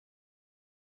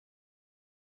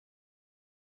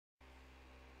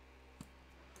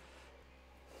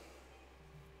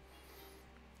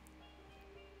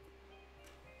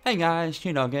Hey guys,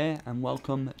 G-Dog here, and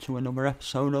welcome to another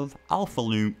episode of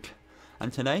Loook.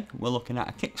 And today we're looking at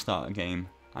a Kickstarter game,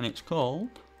 and it's called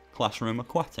Classroom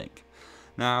Aquatic.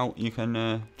 Now you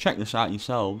can check this out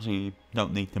yourselves. You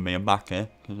don't need to be a backer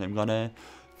because they've got a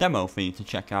demo for you to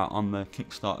check out on the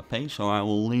Kickstarter page. So I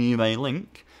will leave a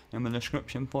link in the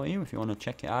description for you if you want to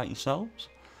check it out yourselves.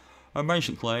 And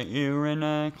basically, you're in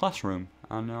a classroom,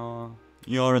 and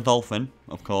you're a dolphin,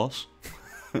 of course,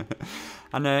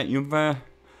 and you've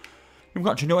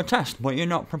got to do a test, but you're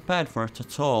not prepared for it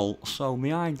at all. So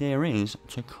the idea is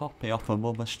to copy off of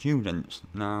other students.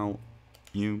 Now,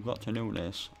 you've got to do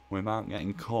this without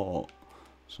getting caught.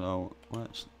 So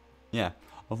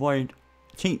avoid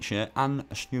teacher and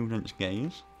student's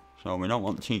gaze. So we don't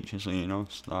want teachers, so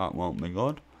that won't be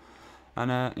good.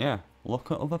 And look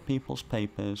at other people's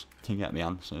papers to get the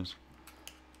answers.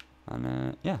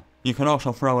 And you can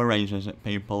also throw erasers at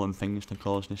people and things to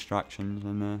cause distractions,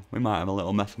 and we might have a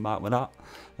little mess about with that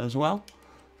as well.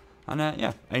 And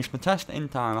ace the test in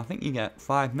time. I think you get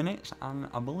 5 minutes, and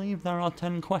I believe there are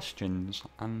 10 questions.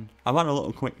 And I've had a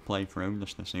little quick playthrough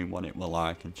just to see what it were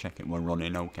like and check it were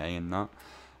running okay and that.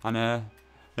 And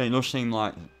it does seem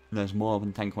like there's more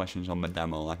than 10 questions on the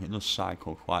demo. Like, it does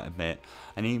cycle quite a bit,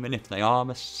 and even if they are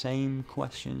the same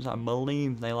questions, I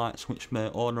believe they switch the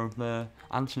order of the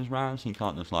answers round, so you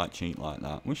can't just cheat like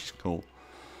that, which is cool.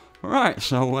 Right,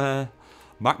 so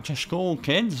back to school,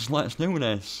 kids. Let's do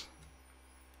this.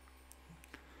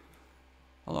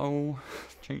 Hello,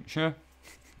 teacher.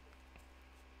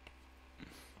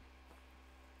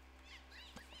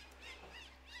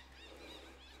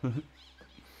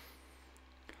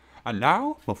 And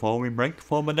now, before we break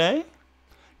for the day,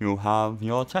 you have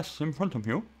your tests in front of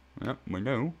you. Yep, we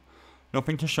do.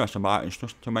 Nothing to stress about, it's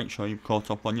just to make sure you've caught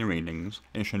up on your readings.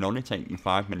 It should only take you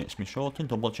 5 minutes. Be sure to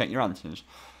double check your answers.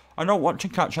 I don't want to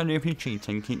catch any of you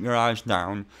cheating. Keep your eyes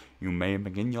down. You may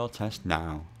begin your test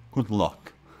now. Good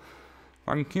luck.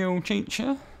 Thank you,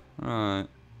 teacher. Right.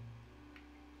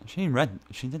 She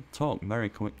did talk very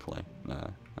quickly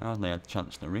there. I hardly had a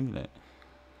chance to read it.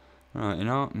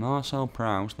 Right, Marcel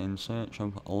Proust, in search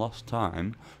of lost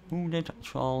time. Who did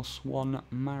Charles Swan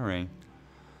marry?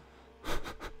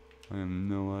 I have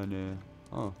no idea.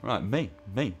 Oh, right, B,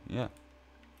 yeah.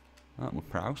 That was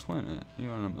Proust, wasn't it?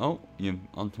 You're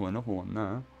onto another one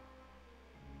now.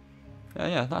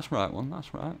 Yeah, that's right one,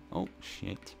 that's right. Oh,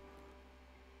 shit.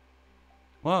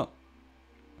 What?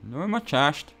 I'm doing my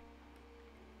test.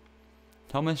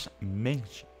 Thomas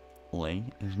Midgley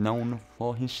is known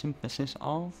for his synthesis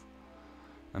of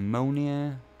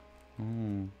ammonia.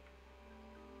 Oh.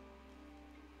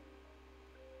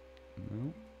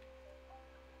 No.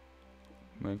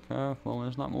 Be careful,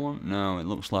 is that one? No, it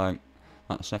looks like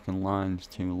that second line's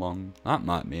too long. That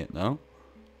might be it though.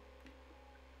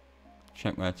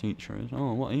 Check where teacher is.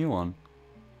 Oh, what are you on?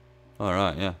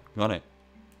 Alright, yeah, got it.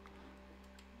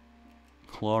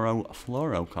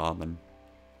 Chlorofluorocarbon.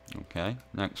 Okay,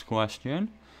 next question.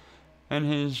 In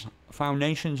his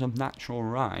Foundations of Natural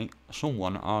Right,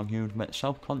 someone argued that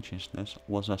self-consciousness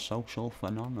was a social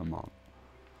phenomenon.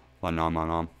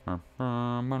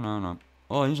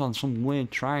 Oh, he's on some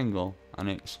weird triangle, and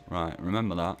it's right.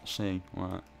 Remember that. C.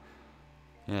 Right.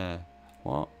 Yeah.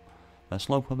 What? The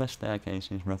slope of a staircase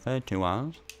is referred to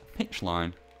as a pitch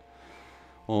line.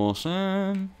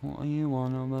 Awesome. What are you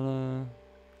on over there?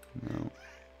 No.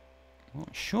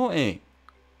 What? Shorty.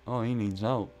 Oh, he needs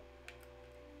help.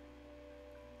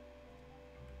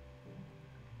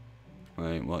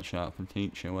 Wait, watch out for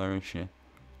teacher. Where is she?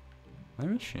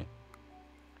 Where is she?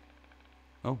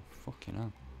 Oh, fucking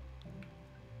hell.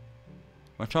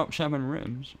 My top 7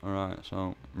 ribs. Alright,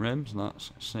 so ribs,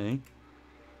 that's C.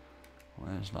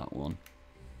 Where's that one?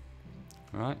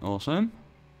 Alright, awesome.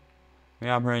 The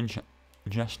average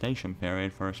gestation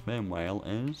period for a sperm whale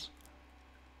is...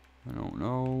 I don't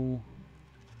know.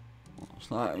 What's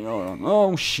that? You're on.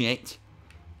 Oh, shit.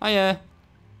 Hiya.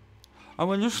 I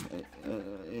was just...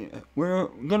 we're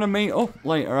gonna meet up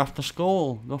later after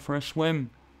school. Go for a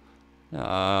swim.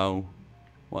 Oh.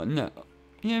 What? No.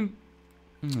 Yeah.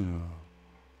 No.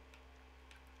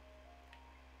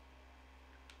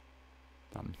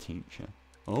 Damn teacher.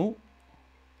 Oh.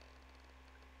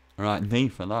 Right, D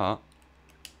for that.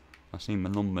 I see my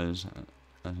numbers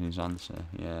as his answer.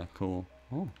 Yeah, cool.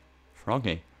 Oh.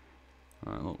 Froggy.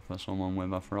 Right, look for someone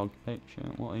with a frog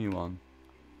picture. What are you on?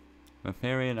 The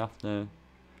period after...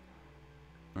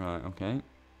 Right, okay.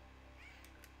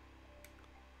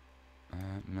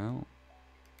 No.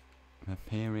 The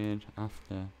period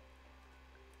after...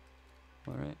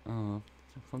 Oh,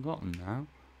 I've forgotten now.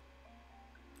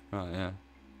 Right, yeah.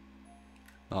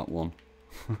 That one.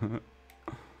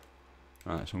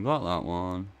 Right, so we've got that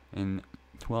one. in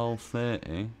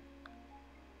 12:30.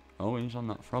 Oh, he's on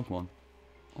that frog one.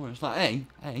 Oh, is that A?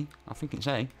 A? I think it's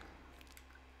A.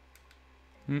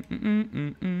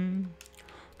 Getting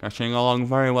along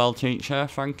very well, teacher.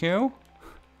 Thank you.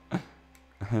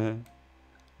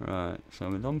 Right, so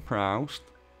we've done Proust.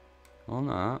 On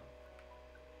that.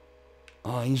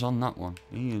 Oh, he's on that one.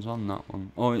 He is on that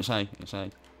one. Oh, it's A. It's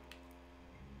A.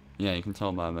 Yeah, you can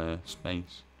tell by the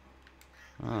space.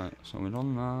 Right, so we've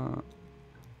done that.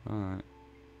 Right.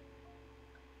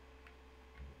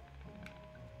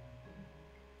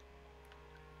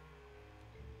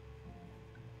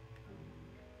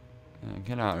 Yeah,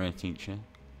 get out of here, teacher.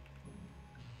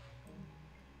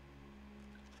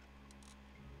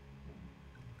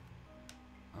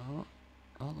 Oh,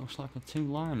 that looks like a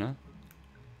two-liner.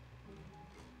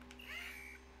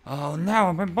 Oh no,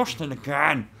 I've been busted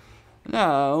again!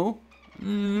 No!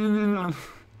 I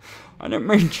didn't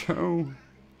mean to.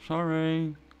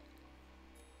 Sorry.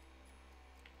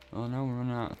 Oh no, we're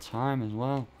running out of time as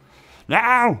well.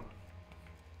 No!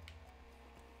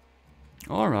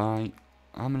 Alright.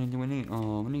 How many do we need?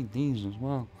 Oh, we need these as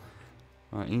well.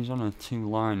 Right, he's on a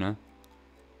two-liner.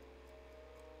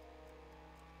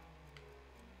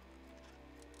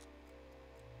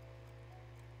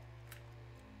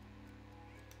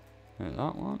 Wait,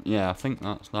 that one? Yeah, I think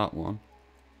that's that one.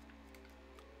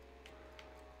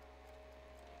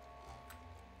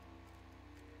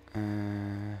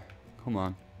 Come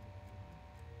on.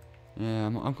 Yeah,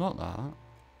 I've got that.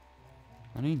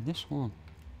 I need this one.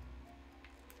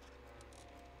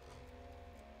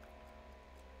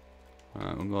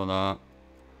 Right, we've got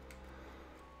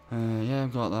that. Yeah,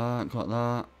 I've got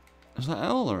that. Is that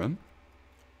all of them?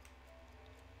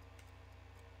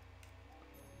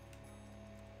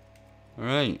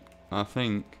 Right, I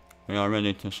think we are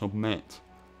ready to submit.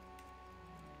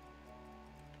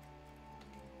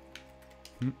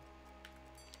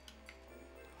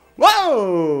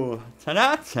 Whoa! 10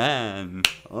 out of 10!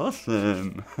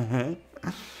 Awesome!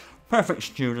 Perfect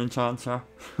student answer.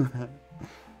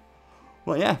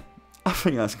 Well, yeah, I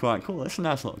think that's quite cool. It's a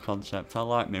nice little concept. I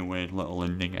like my weird little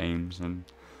indie games, and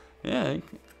yeah,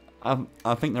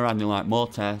 I think they're adding like more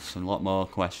tests and a lot more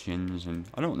questions, and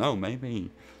I don't know,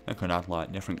 maybe they could add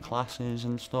like different classes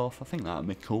and stuff. I think that'd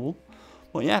be cool.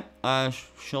 But yeah, I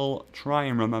shall try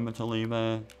and remember to leave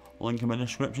a link in the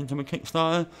description to my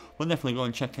Kickstarter. But definitely go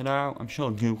and check it out. I'm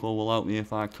sure Google will help me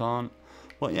if I can't.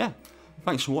 But yeah,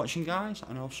 thanks for watching, guys,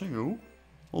 and I'll see you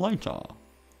later.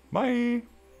 Bye!